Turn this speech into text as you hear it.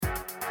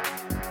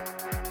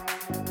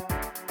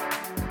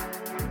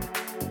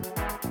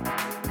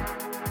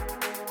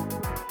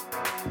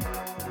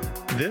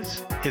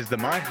This is the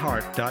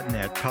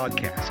myheart.net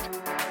podcast.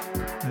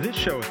 This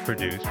show is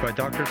produced by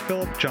Dr.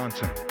 Philip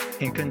Johnson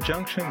in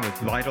conjunction with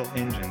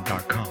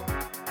vitalengine.com.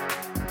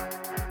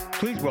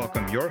 Please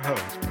welcome your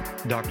host,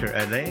 Dr.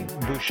 Alain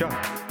Bouchard,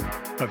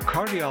 a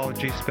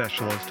cardiology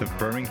specialist of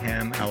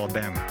Birmingham,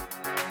 Alabama,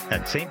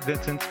 at St.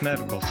 Vincent's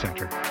Medical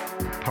Center,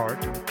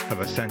 part of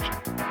Ascension.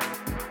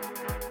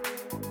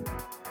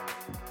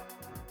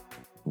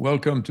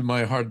 Welcome to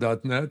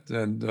myheart.net,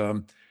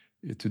 and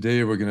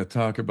today we're going to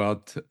talk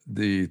about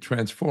the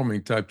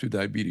transforming type 2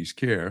 diabetes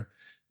care,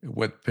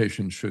 what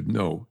patients should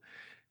know.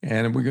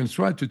 And we're going to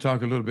try to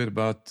talk a little bit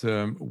about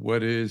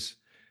what is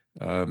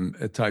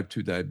a type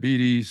 2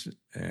 diabetes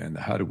and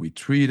how do we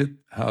treat it,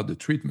 how the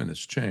treatment has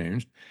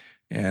changed.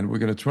 And we're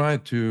going to try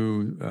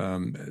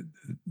to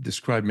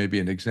describe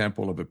maybe an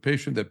example of a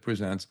patient that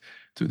presents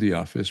to the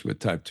office with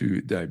type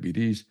 2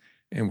 diabetes,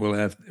 and we'll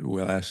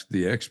ask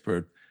the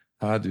expert,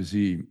 how does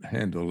he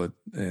handle it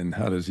and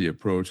how does he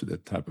approach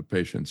that type of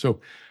patient?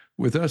 So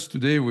with us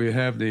today, we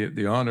have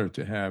the honor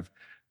to have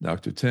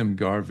Dr. Tim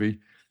Garvey,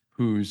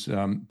 who's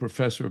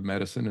professor of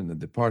medicine in the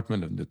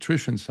Department of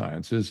Nutrition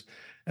Sciences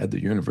at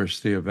the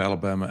University of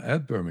Alabama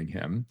at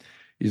Birmingham.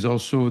 He's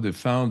also the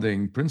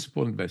founding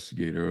principal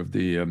investigator of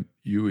the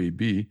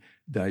UAB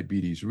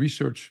Diabetes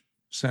Research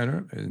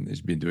Center, and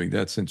has been doing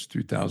that since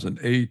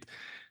 2008.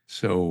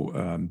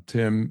 So,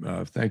 Tim,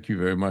 thank you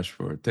very much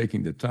for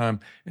taking the time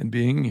and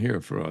being here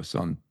for us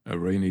on a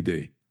rainy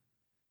day.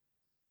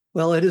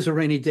 Well, it is a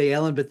rainy day,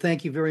 Alan, but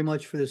thank you very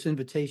much for this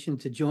invitation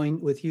to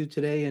join with you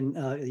today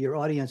and your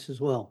audience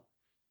as well.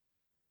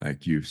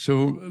 Thank you.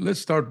 So let's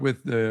start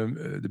with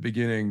the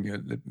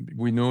beginning.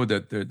 We know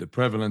that the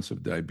prevalence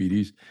of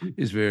diabetes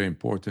is very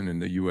important in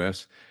the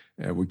U.S.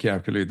 We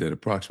calculate that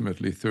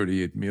approximately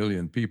 38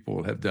 million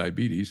people have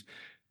diabetes,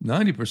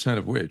 90%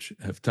 of which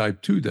have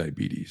type 2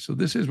 diabetes. So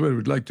this is where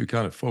we'd like to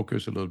kind of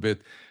focus a little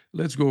bit.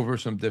 Let's go over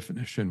some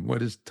definition.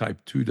 What is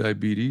type 2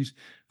 diabetes?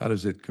 How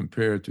does it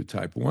compare to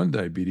type 1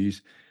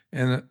 diabetes?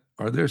 And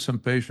are there some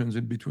patients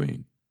in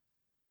between?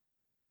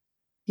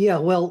 Yeah,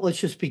 well, let's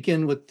just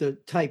begin with the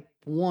type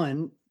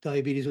 1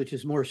 diabetes, which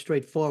is more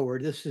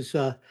straightforward. This is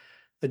a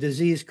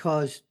disease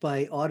caused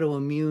by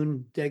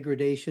autoimmune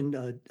degradation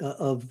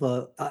of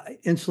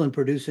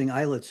insulin-producing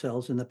islet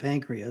cells in the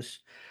pancreas.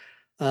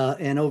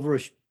 And over a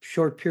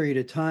short period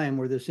of time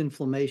where this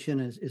inflammation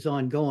is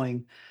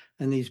ongoing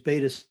and these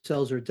beta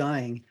cells are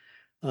dying,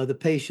 the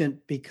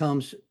patient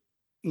becomes,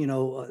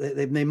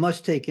 they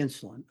must take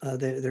insulin.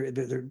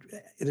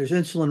 There's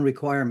insulin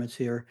requirements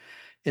here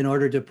in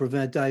order to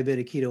prevent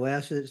diabetic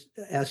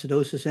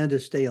ketoacidosis and to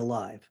stay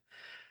alive.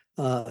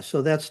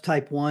 So that's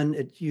type 1.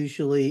 It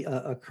usually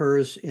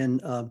occurs in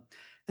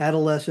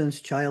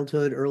adolescence,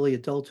 childhood, early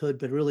adulthood,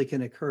 but really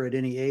can occur at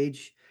any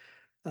age.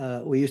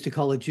 We used to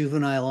call it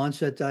juvenile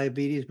onset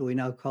diabetes, but we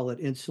now call it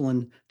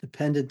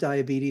insulin-dependent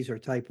diabetes or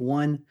type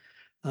 1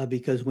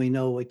 because we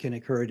know it can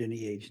occur at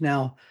any age.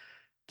 Now,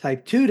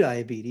 type 2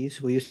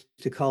 diabetes, we used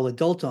to call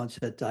adult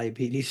onset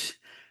diabetes,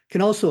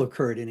 can also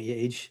occur at any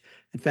age.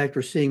 In fact,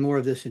 we're seeing more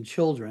of this in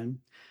children.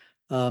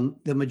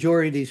 The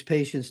majority of these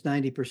patients,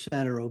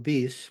 90% are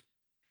obese,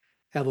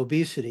 have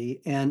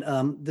obesity, and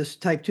this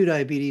type 2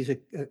 diabetes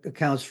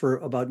accounts for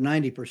about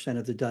 90%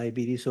 of the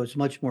diabetes, so it's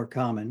much more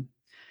common.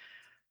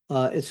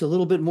 It's a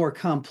little bit more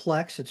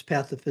complex. It's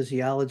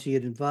pathophysiology.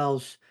 It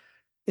involves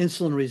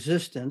insulin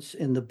resistance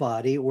in the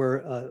body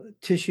where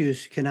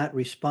tissues cannot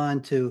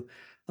respond to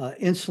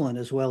insulin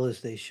as well as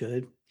they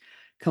should,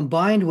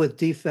 combined with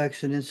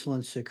defects in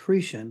insulin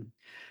secretion,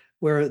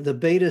 where the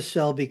beta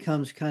cell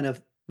becomes kind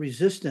of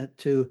resistant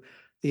to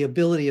the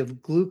ability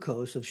of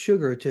glucose, of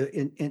sugar, to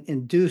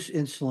induce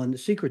insulin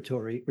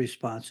secretory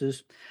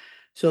responses.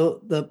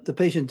 So the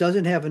patient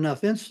doesn't have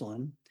enough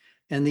insulin,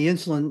 and the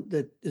insulin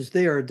that is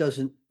there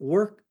doesn't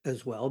work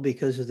as well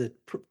because of the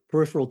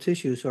peripheral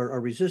tissues are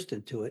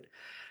resistant to it.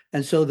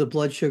 And so the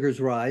blood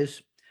sugars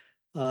rise.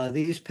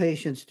 These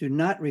patients do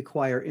not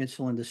require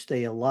insulin to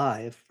stay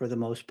alive for the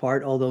most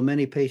part, although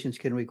many patients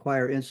can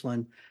require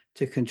insulin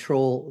to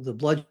control the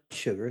blood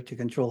sugar, to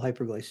control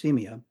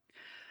hyperglycemia.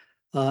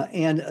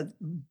 And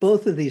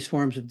both of these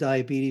forms of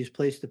diabetes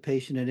place the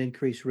patient at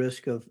increased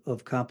risk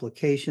of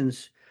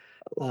complications,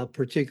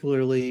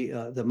 particularly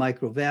the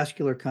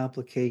microvascular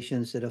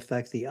complications that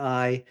affect the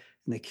eye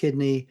and the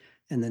kidney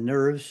and the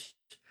nerves,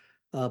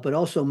 but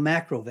also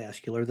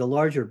macrovascular, the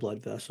larger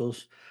blood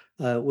vessels,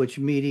 which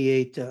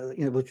mediate,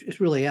 which is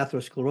really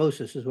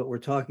atherosclerosis is what we're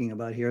talking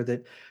about here,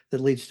 that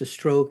leads to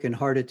stroke and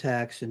heart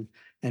attacks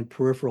and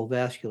peripheral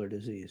vascular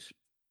disease.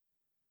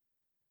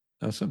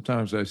 Now,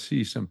 sometimes I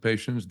see some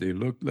patients, they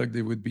look like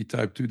they would be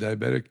type 2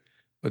 diabetic,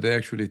 but they're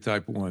actually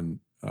type 1.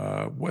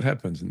 What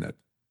happens in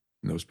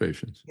those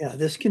patients? Yeah,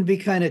 this can be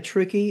kind of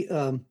tricky.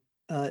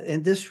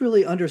 And this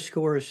really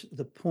underscores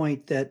the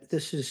point that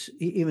this is,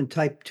 even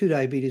type 2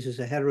 diabetes is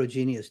a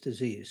heterogeneous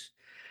disease.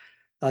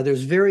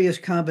 There's various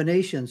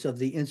combinations of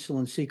the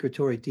insulin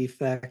secretory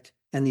defect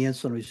and the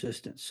insulin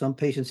resistance. Some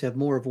patients have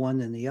more of one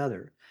than the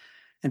other.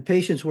 And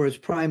patients where it's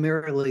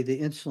primarily the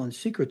insulin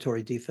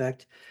secretory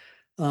defect,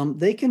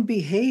 they can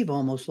behave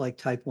almost like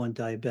type 1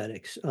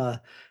 diabetics.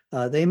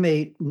 They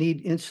may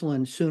need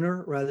insulin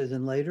sooner rather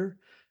than later.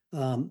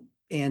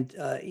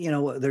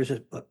 There's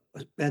a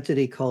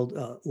entity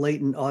called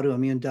latent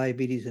autoimmune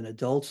diabetes in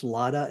adults,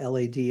 LADA,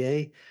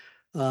 LADA,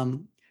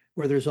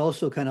 where there's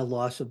also kind of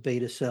loss of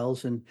beta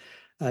cells. And,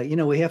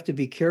 we have to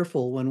be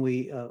careful when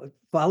we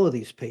follow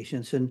these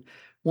patients. And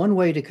one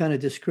way to kind of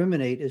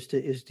discriminate is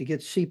to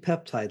get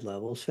C-peptide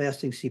levels,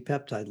 fasting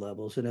C-peptide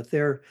levels. And if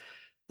they're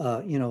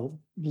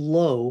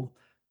low,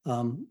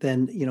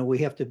 then we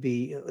have to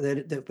we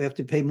have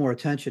to pay more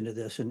attention to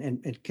this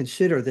and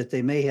consider that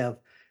they may have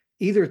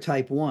either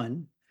type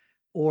 1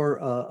 or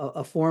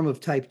a form of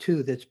type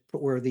 2 that's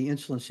where the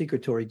insulin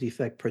secretory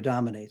defect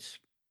predominates.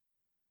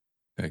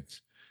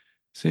 Thanks.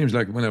 Seems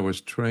like when I was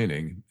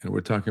training, and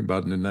we're talking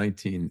about in the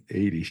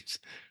 1980s.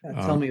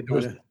 Tell me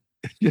about it.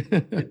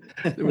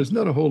 There was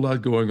not a whole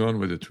lot going on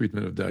with the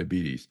treatment of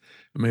diabetes.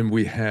 I mean,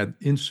 we had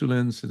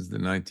insulin since the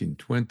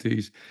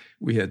 1920s.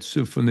 We had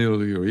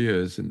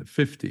sulfonylureas in the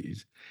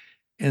 50s.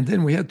 And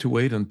then we had to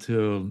wait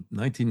until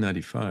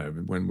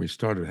 1995 when we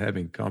started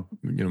having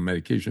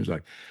medications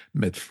like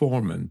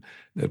metformin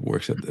that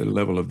works at the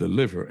level of the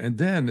liver. And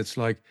then it's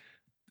like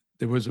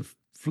there was a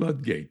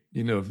floodgate,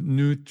 of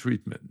new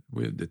treatment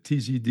with the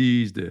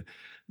TZDs, the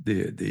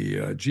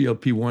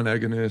GLP-1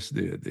 agonists,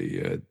 the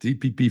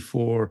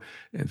DPP-4,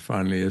 and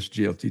finally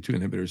SGLT2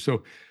 inhibitors.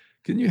 So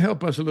can you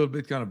help us a little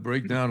bit, kind of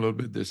break down a little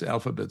bit this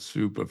alphabet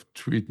soup of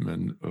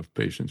treatment of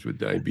patients with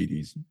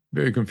diabetes?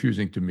 Very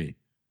confusing to me.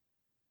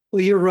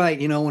 Well, you're right.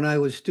 When I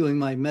was doing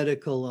my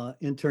medical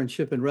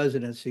internship and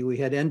residency, we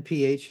had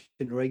NPH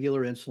and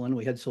regular insulin.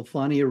 We had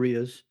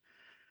sulfonylureas.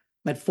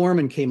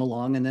 Metformin came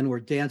along, and then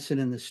we're dancing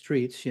in the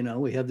streets.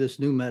 We have this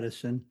new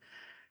medicine.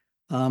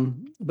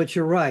 But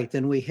you're right.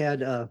 Then we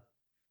had some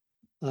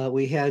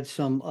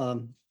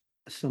insulin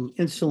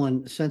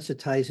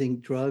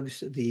sensitizing drugs,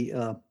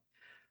 the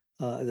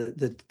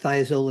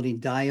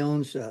thiazolidine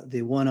diones.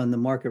 The one on the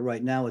market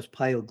right now is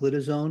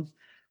pioglitazone,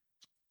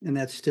 and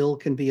that still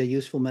can be a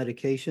useful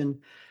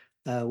medication.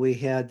 We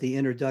had the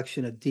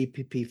introduction of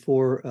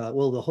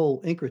DPP-4, the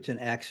whole incretin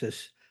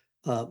axis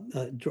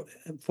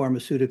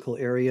pharmaceutical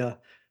area,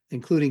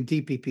 including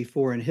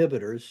DPP-4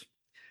 inhibitors,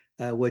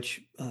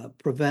 which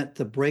prevent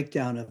the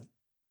breakdown of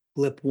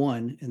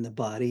GLP-1 in the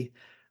body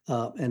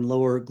and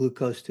lower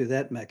glucose through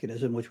that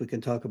mechanism, which we can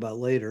talk about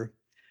later.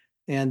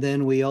 And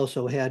then we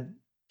also had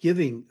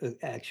giving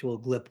actual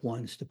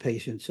GLP-1s to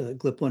patients,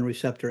 GLP-1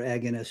 receptor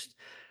agonist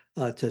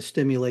to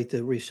stimulate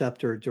the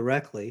receptor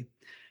directly.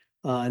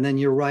 And then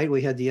you're right,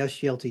 we had the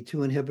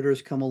SGLT2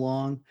 inhibitors come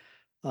along.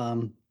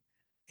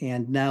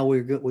 And now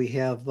we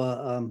have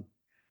Mounjaro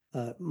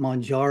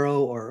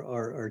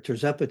or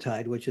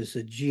tirzepatide, which is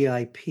a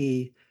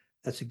GIP,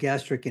 that's a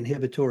gastric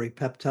inhibitory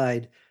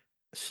peptide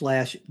 /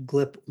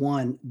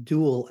 GLP-1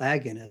 dual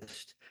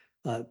agonist.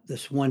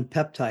 This one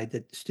peptide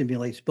that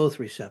stimulates both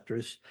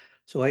receptors.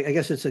 So I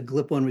guess it's a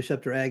GLP-1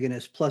 receptor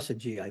agonist plus a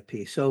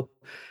GIP. So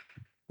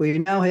we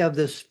now have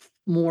this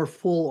more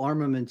full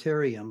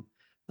armamentarium,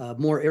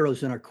 more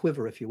arrows in our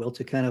quiver, if you will,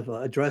 to kind of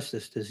address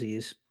this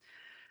disease.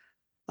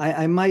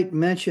 I might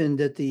mention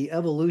that the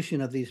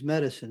evolution of these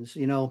medicines,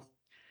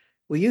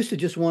 we used to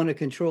just want to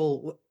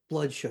control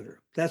blood sugar.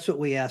 That's what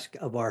we ask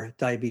of our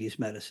diabetes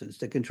medicines,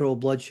 to control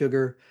blood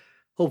sugar,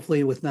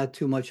 hopefully with not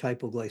too much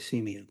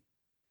hypoglycemia.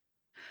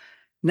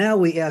 Now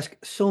we ask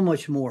so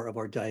much more of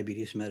our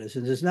diabetes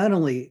medicines. It's not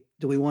only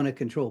do we want to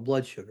control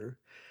blood sugar,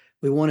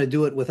 we want to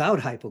do it without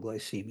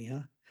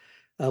hypoglycemia.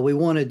 We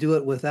want to do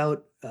it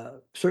without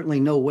certainly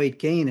no weight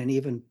gain and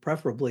even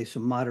preferably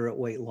some moderate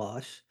weight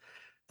loss.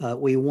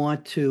 We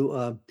want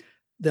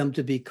them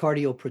to be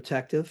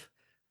cardioprotective,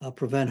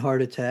 prevent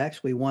heart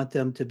attacks. We want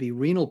them to be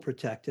renal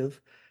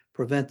protective,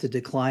 prevent the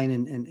decline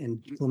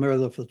in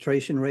glomerular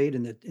filtration rate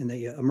and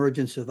the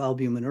emergence of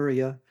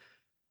albuminuria.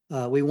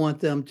 We want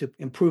them to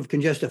improve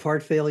congestive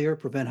heart failure,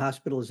 prevent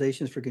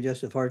hospitalizations for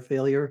congestive heart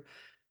failure,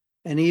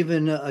 and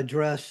even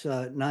address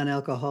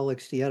non-alcoholic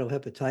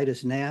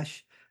steatohepatitis,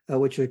 NASH,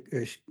 which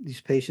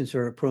these patients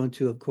are prone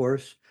to, of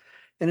course.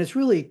 And it's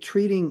really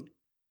treating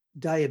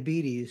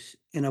diabetes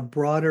in a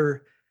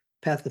broader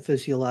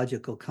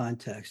pathophysiological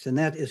context, and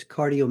that is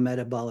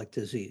cardiometabolic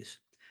disease.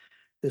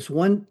 This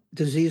one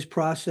disease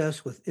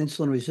process with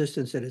insulin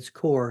resistance at its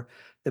core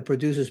that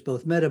produces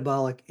both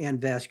metabolic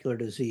and vascular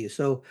disease.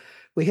 So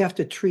we have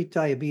to treat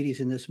diabetes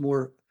in this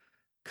more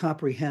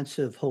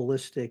comprehensive,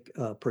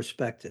 holistic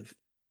perspective.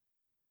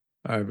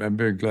 I'm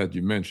very glad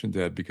you mentioned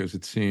that, because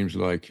it seems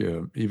like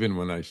even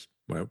when I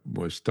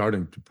was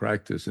starting to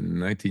practice in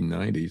the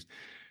 1990s,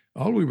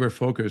 all we were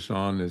focused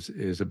on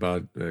is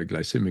about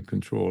glycemic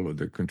control, or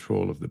the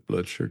control of the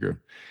blood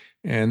sugar.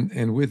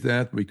 And with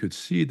that, we could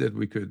see that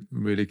we could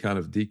really kind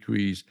of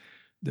decrease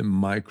the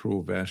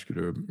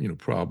microvascular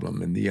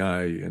problem in the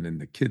eye and in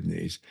the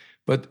kidneys.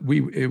 But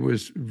it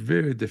was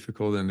very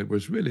difficult, and it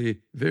was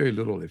really very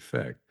little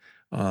effect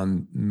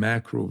on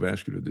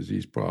macrovascular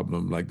disease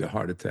problem like the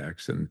heart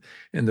attacks and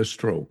the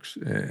strokes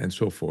and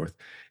so forth.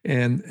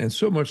 And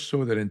so much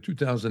so that in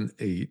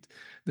 2008,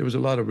 there was a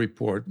lot of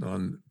report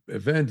on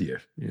Evendia,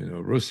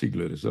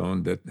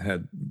 rosiglitazone, that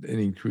had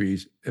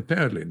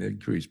apparently an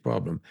increased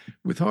problem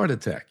with heart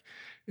attack.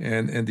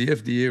 And the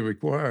FDA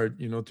required,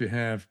 to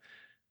have,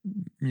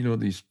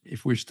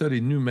 if we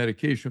study new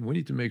medication, we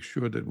need to make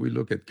sure that we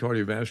look at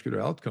cardiovascular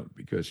outcome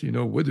because,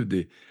 what do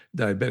the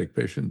diabetic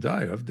patient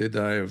die of? They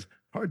die of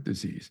heart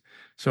disease.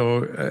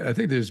 So I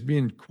think there's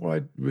been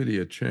quite really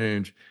a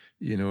change,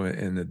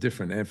 and a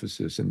different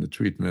emphasis in the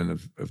treatment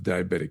of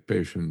diabetic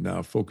patient,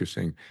 now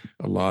focusing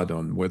a lot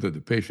on whether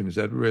the patient is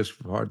at risk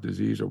for heart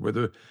disease or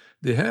whether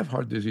they have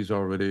heart disease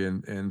already.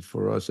 And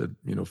for us,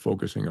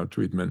 focusing our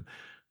treatment,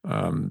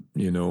 on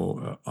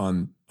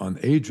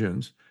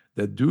agents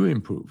that do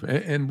improve.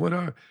 And what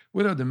are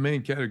the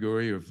main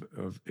category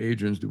of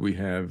agents do we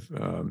have,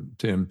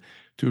 Tim,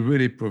 to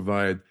really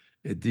provide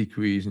a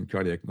decrease in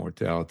cardiac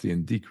mortality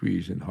and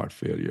decrease in heart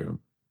failure?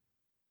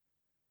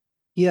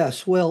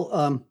 Yes,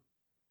 well,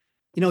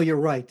 you're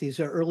right. These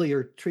are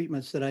earlier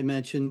treatments that I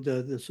mentioned,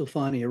 the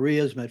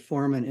sulfonylureas,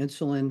 metformin,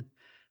 insulin,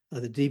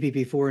 the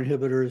DPP-4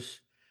 inhibitors.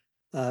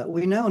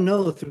 We now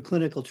know through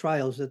clinical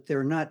trials that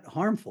they're not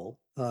harmful,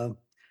 but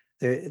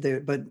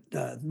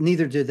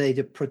neither do they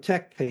to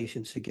protect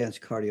patients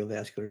against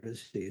cardiovascular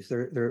disease.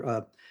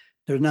 They're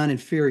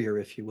non-inferior,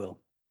 if you will.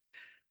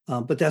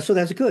 But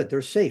that's good.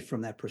 They're safe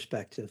from that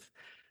perspective.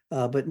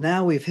 But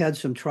now we've had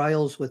some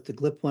trials with the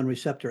GLP-1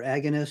 receptor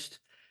agonist.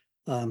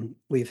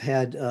 We've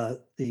had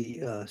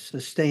the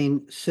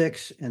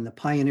SUSTAIN-6 and the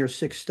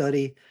PIONEER-6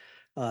 study.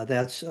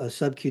 That's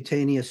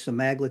subcutaneous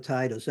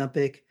semaglutide,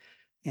 Ozempic,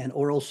 and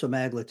oral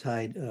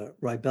semaglutide,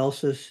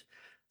 Rybelsus.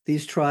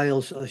 These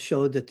trials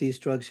showed that these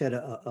drugs had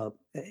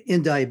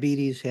in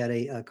diabetes had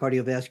a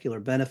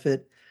cardiovascular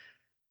benefit.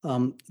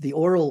 The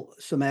oral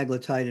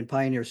semaglutide in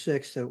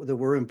PIONEER-6, there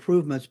were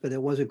improvements, but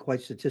it wasn't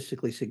quite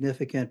statistically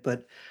significant.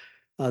 But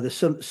the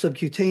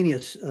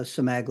subcutaneous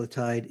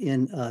semaglutide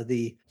in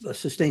the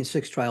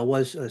SUSTAIN-6 trial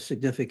was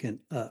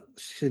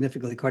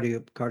significantly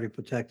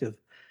cardioprotective.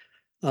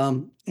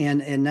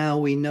 And now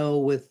we know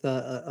with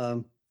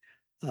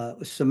even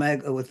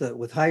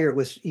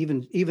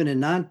in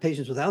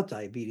non-patients without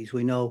diabetes,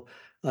 we know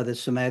that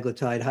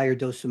semaglutide, higher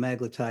dose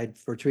semaglutide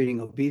for treating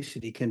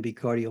obesity can be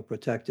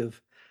cardioprotective,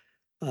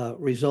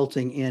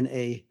 resulting in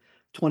a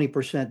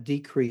 20%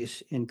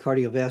 decrease in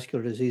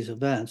cardiovascular disease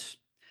events.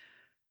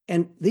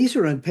 And these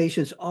are in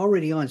patients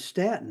already on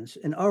statins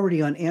and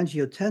already on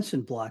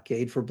angiotensin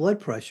blockade for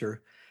blood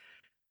pressure.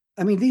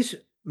 I mean, these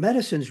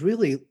medicines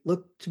really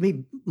look to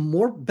me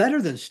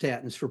better than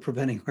statins for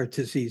preventing heart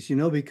disease,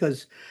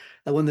 because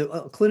when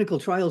the clinical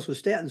trials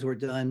with statins were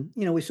done,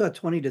 we saw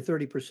 20 to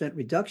 30%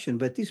 reduction,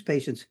 but these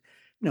patients,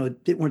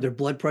 their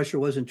blood pressure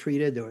wasn't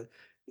treated.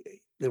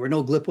 There were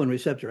no GLP-1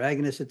 receptor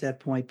agonists at that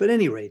point. But at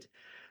any rate,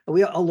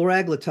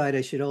 liraglutide,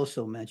 I should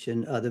also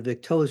mention, the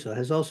Victoza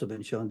has also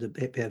been shown to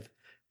have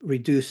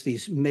reduced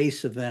these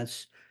MACE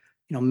events,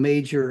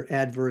 major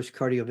adverse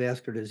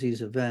cardiovascular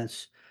disease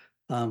events,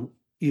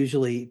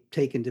 usually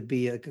taken to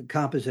be a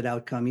composite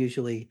outcome,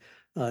 usually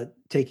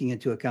taking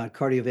into account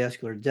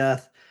cardiovascular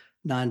death,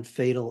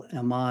 non-fatal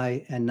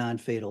MI, and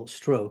non-fatal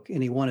stroke.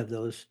 Any one of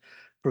those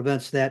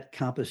prevents that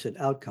composite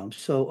outcome.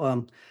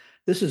 So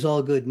this is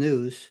all good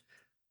news.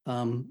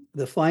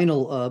 The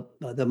final,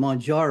 the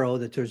Mounjaro,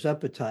 the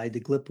tirzepatide,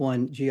 the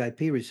GLP-1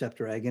 GIP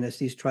receptor agonist,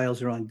 these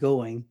trials are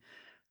ongoing,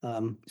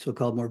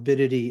 so-called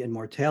morbidity and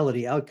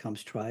mortality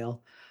outcomes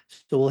trial.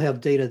 So we'll have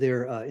data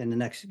there in the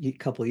next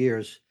couple of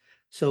years.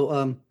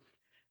 So,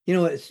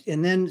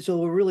 so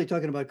we're really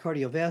talking about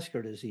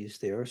cardiovascular disease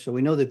there. So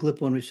we know the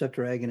GLP-1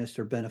 receptor agonists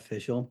are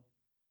beneficial.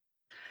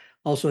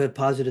 Also had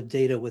positive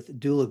data with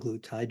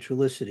dulaglutide,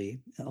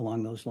 Trulicity,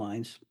 along those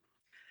lines.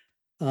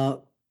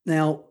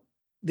 Now,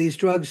 these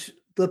drugs,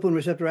 GLP-1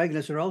 receptor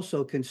agonists,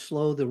 also can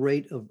slow the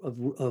rate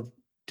of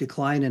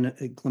decline in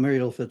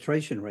glomerular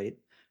filtration rate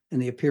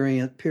and the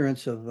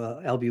appearance of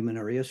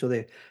albuminuria. So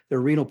they're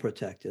renal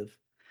protective.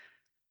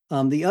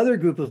 The other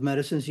group of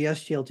medicines, the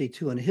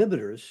SGLT2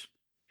 inhibitors,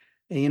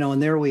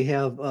 and there we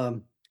have,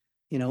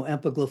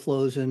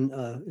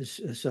 empagliflozin is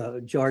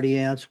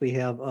Jardiance. We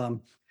have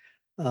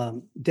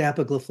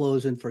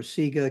dapagliflozin for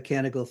SIGA,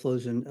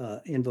 canagliflozin,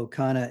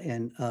 Invokana,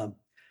 and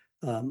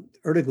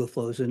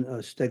erdagliflozin,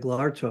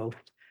 Steglarto.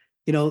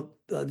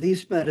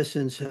 These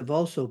medicines have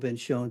also been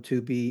shown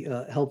to be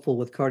helpful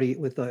with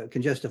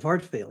congestive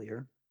heart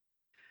failure,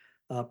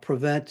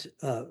 prevent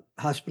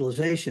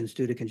hospitalizations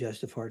due to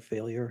congestive heart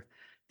failure,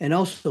 and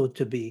also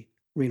to be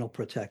renal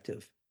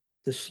protective,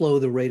 to slow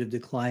the rate of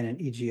decline in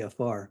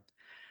eGFR.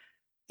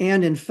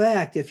 And in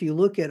fact, if you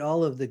look at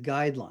all of the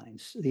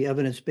guidelines, the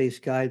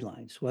evidence-based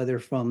guidelines, whether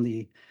from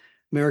the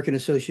American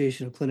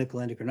Association of Clinical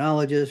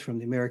Endocrinologists, from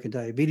the American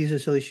Diabetes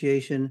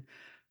Association,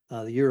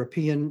 the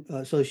European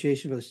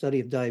Association for the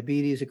Study of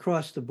Diabetes,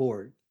 across the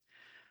board,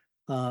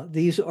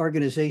 these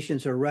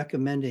organizations are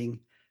recommending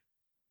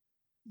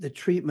the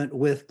treatment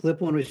with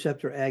GLP-1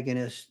 receptor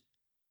agonists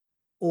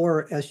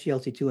or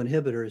SGLT2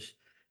 inhibitors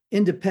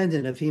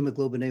independent of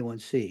hemoglobin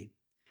A1C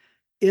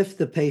if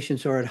the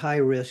patients are at high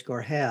risk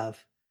or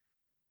have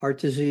heart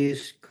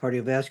disease,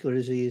 cardiovascular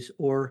disease,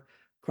 or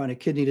chronic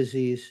kidney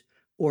disease,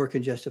 or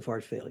congestive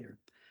heart failure.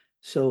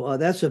 So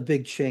that's a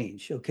big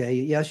change, okay?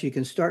 Yes, you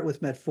can start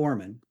with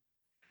metformin,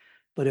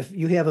 but if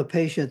you have a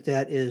patient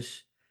that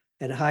is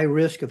at high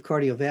risk of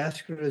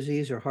cardiovascular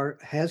disease or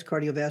has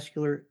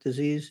cardiovascular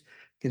disease,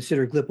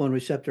 consider GLP-1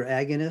 receptor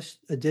agonist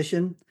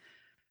addition.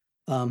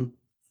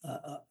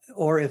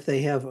 Or if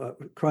they have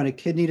chronic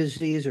kidney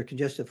disease or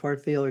congestive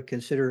heart failure,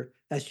 consider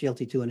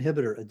SGLT2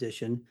 inhibitor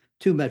addition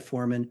to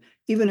metformin,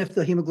 even if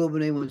the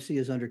hemoglobin A1C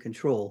is under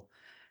control,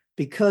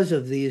 because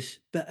of these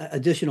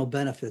additional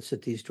benefits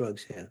that these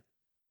drugs have.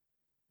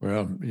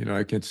 Well,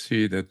 I can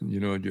see that,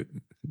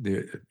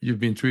 you've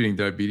been treating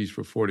diabetes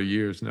for 40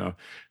 years now,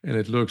 and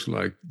it looks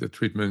like the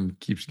treatment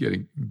keeps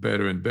getting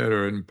better and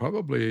better. And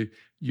probably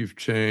you've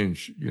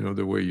changed,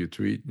 the way you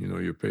treat,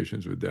 your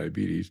patients with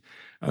diabetes.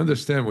 I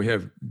understand we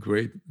have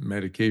great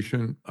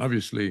medication.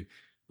 Obviously,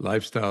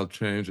 lifestyle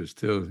change is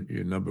still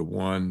your number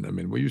one. I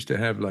mean, we used to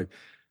have like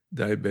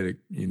diabetic,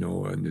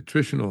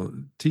 nutritional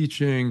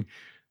teaching.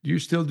 Do you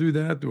still do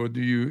that, or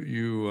do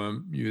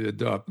you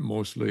adopt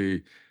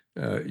mostly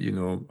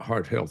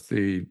heart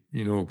healthy,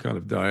 kind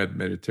of diet,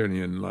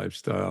 Mediterranean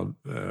lifestyle,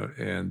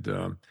 and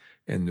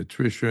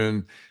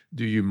nutrition?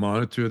 Do you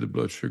monitor the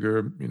blood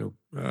sugar,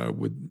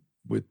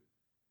 with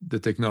the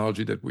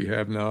technology that we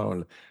have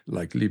now,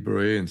 like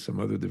Libre and some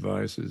other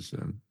devices?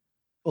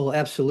 Well,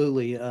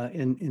 absolutely.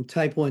 In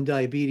type 1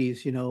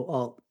 diabetes,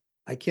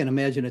 I can't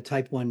imagine a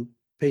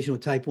patient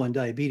with type 1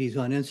 diabetes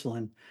on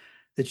insulin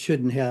that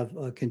shouldn't have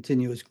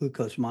continuous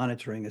glucose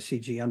monitoring, a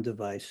CGM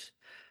device.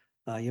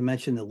 You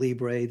mentioned the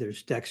Libre,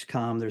 there's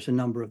Dexcom, there's a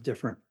number of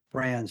different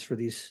brands for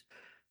these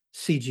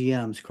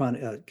CGMs,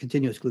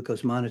 continuous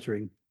glucose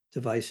monitoring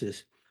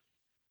devices.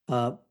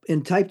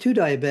 In type 2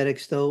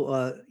 diabetics,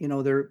 though,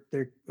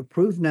 they're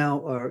approved now,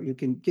 or you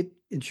can get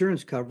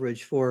insurance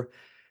coverage for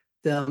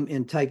them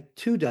in type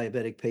 2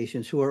 diabetic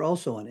patients who are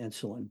also on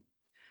insulin.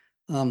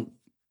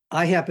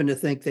 I happen to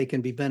think they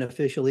can be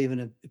beneficial even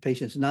if the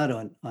patient's not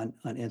on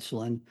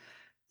insulin.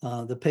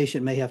 The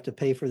patient may have to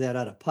pay for that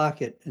out of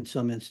pocket in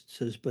some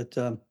instances, but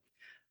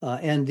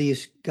and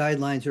these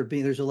guidelines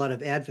there's a lot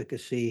of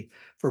advocacy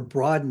for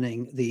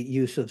broadening the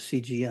use of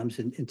CGMs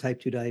in type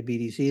 2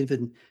 diabetes,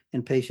 even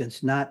in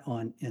patients not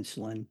on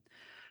insulin.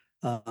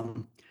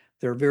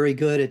 They're very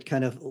good at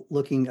kind of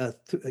looking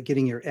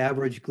getting your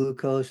average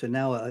glucose, and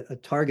now a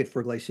target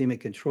for glycemic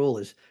control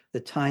is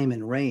the time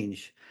and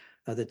range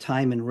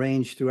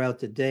throughout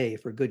the day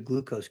for good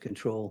glucose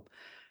control.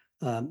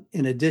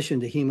 In addition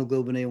to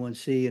hemoglobin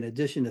A1C, in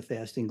addition to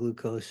fasting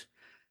glucose.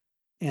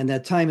 And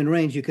that time and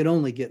range you can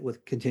only get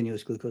with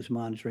continuous glucose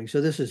monitoring.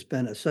 So this has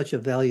been such a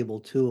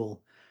valuable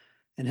tool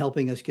in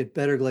helping us get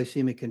better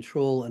glycemic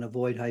control and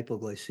avoid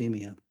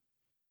hypoglycemia.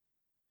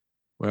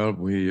 Well,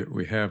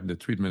 we have the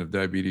treatment of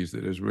diabetes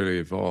that has really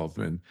evolved,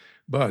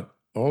 but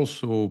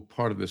also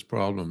part of this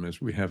problem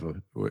is we have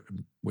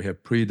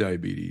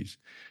pre-diabetes,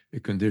 a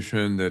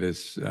condition that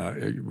is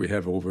we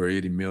have over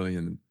 80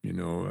 million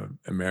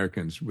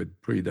Americans with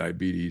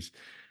pre-diabetes.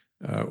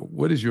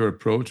 What is your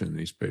approach in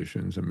these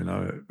patients? I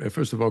mean,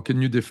 first of all,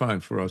 can you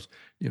define for us,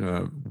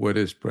 what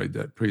is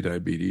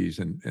pre-diabetes,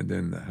 and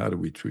then how do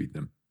we treat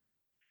them?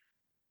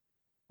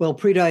 Well,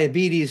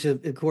 prediabetes,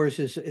 of course,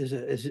 is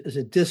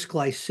a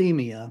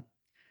dysglycemia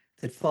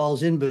that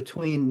falls in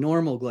between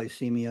normal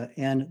glycemia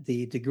and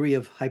the degree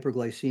of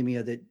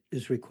hyperglycemia that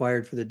is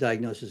required for the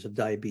diagnosis of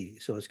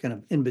diabetes. So it's kind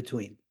of in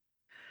between.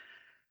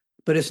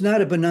 But it's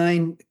not a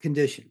benign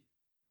condition.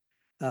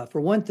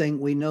 For one thing,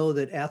 we know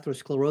that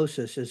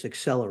atherosclerosis is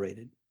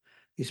accelerated.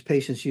 These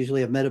patients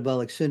usually have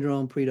metabolic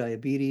syndrome,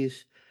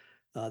 prediabetes.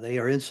 They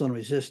are insulin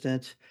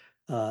resistant.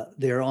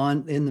 They're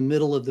in the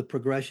middle of the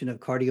progression of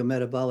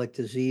cardiometabolic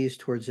disease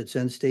towards its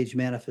end stage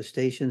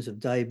manifestations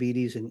of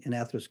diabetes and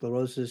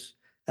atherosclerosis,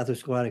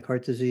 atherosclerotic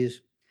heart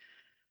disease.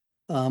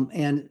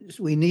 And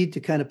we need to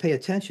kind of pay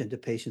attention to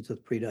patients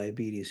with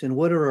prediabetes. And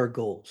what are our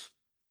goals?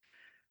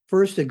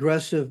 First,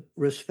 aggressive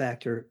risk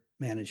factor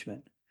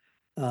management.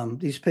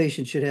 These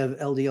patients should have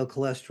LDL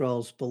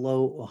cholesterols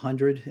below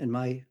 100, in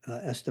my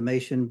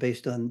estimation,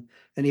 based on,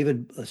 and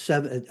even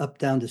up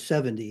down to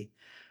 70,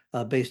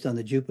 based on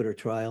the Jupiter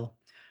trial.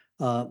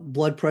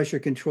 Blood pressure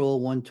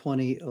control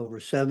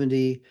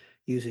 120/70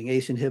 using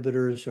ACE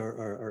inhibitors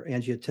or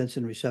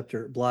angiotensin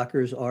receptor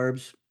blockers,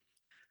 ARBs.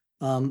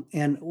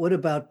 And what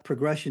about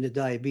progression to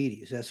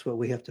diabetes? That's what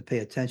we have to pay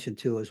attention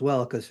to as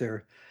well, because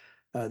their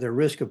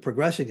risk of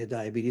progressing to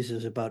diabetes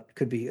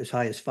could be as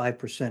high as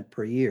 5%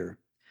 per year.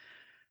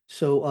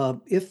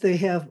 So if they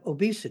have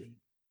obesity,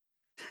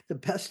 the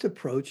best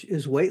approach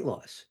is weight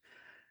loss.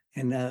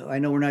 And I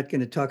know we're not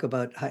going to talk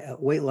about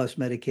weight loss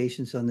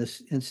medications on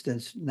this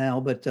instance now,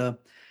 but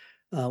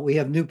we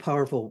have new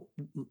powerful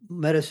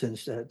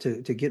medicines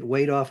to get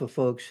weight off of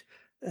folks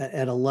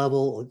at a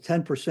level,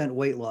 10%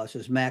 weight loss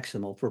is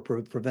maximal for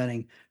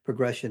preventing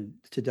progression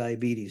to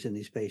diabetes in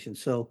these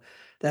patients. So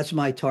that's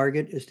my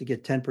target, is to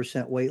get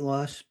 10% weight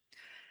loss.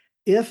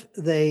 If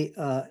they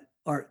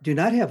do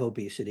not have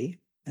obesity,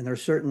 and there are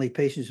certainly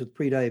patients with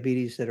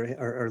prediabetes that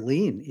are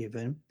lean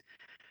even,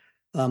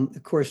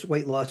 of course,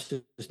 weight loss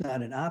is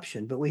not an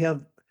option, but we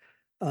have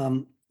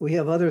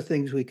other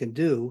things we can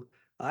do.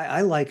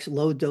 I like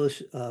low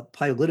dose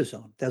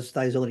pioglitazone, that's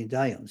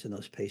thiazolidinediones in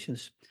those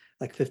patients,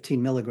 like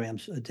 15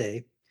 milligrams a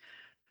day.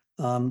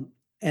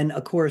 And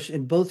of course,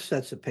 in both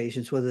sets of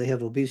patients, whether they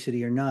have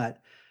obesity or not,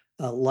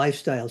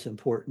 lifestyle is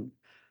important.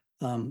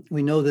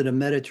 We know that a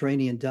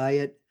Mediterranean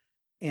diet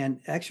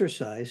and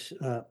exercise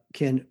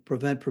can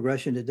prevent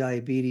progression to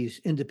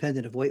diabetes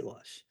independent of weight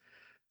loss.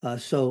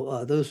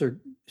 So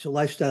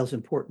lifestyle is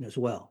important as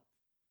well.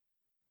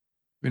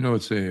 We know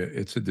it's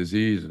a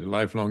disease, a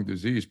lifelong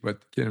disease,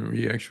 but can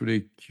we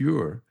actually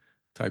cure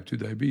type 2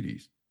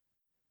 diabetes?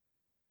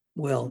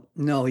 Well,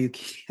 no, you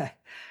can't.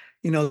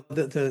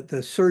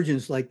 The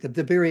surgeons, like the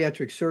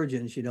bariatric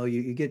surgeons,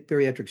 you get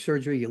bariatric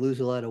surgery, you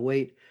lose a lot of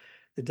weight,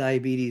 the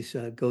diabetes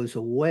goes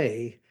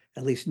away.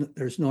 At least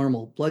there's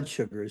normal blood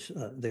sugars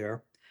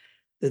there.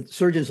 The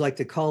surgeons like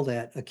to call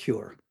that a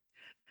cure.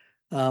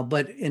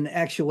 But in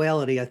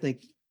actuality, I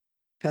think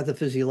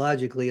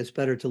pathophysiologically, it's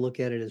better to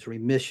look at it as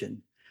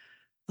remission.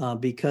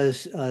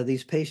 Because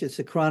these patients,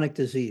 a chronic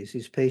disease,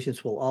 these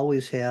patients will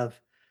always have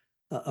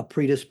a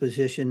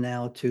predisposition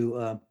now to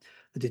a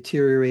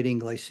deteriorating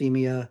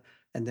glycemia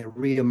and the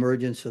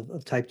reemergence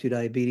of type 2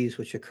 diabetes,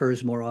 which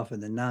occurs more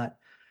often than not.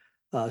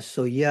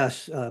 So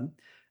yes,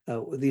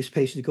 these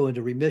patients go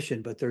into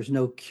remission, but there's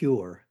no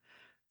cure.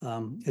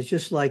 It's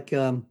just like,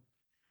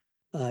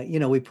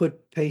 we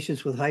put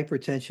patients with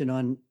hypertension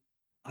on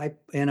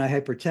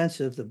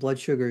antihypertensive, the blood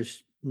sugar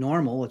is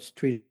normal, it's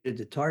treated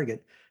to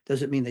target,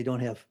 doesn't mean they don't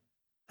have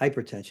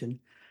hypertension.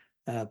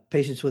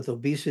 Patients with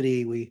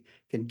obesity, we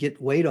can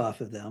get weight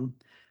off of them,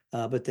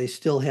 but they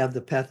still have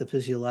the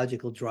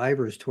pathophysiological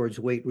drivers towards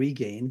weight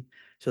regain.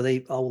 So they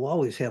will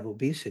always have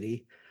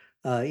obesity.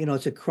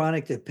 It's a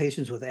chronic that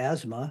patients with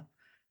asthma,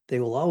 they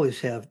will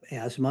always have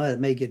asthma. It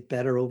may get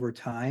better over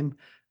time,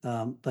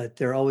 but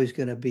they're always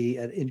going to be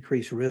at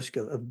increased risk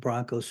of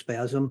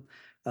bronchospasm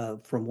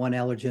from one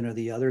allergen or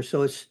the other.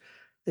 So it's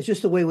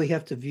just the way we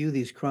have to view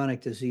these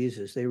chronic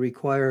diseases. They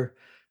require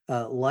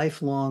a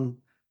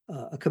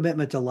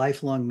commitment to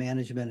lifelong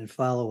management and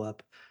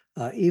follow-up,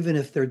 even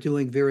if they're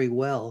doing very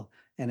well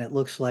and it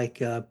looks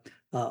like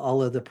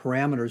all of the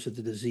parameters of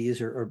the disease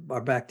are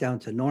back down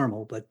to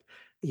normal, but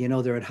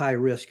they're at high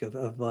risk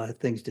of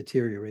things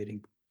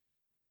deteriorating.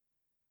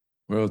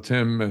 Well,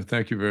 Tim,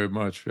 thank you very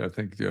much. I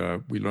think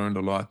we learned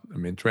a lot. I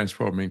mean,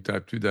 transforming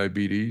type 2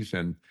 diabetes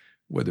and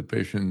what the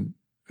patient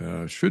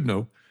should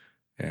know.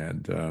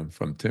 And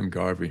from Tim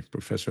Garvey,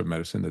 professor of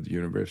medicine at the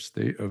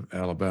University of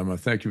Alabama.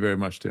 Thank you very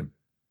much, Tim.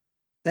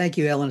 Thank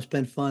you, Alan. It's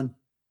been fun.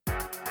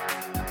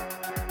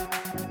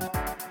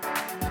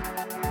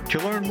 To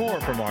learn more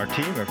from our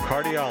team of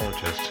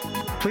cardiologists,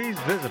 please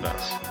visit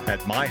us at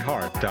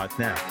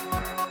myheart.net.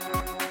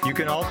 You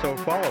can also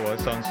follow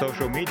us on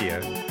social media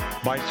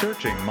by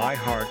searching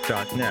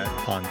myheart.net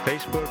on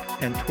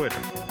Facebook and Twitter.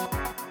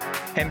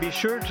 And be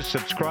sure to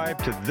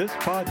subscribe to this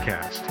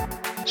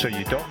podcast so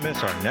you don't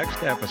miss our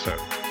next episode.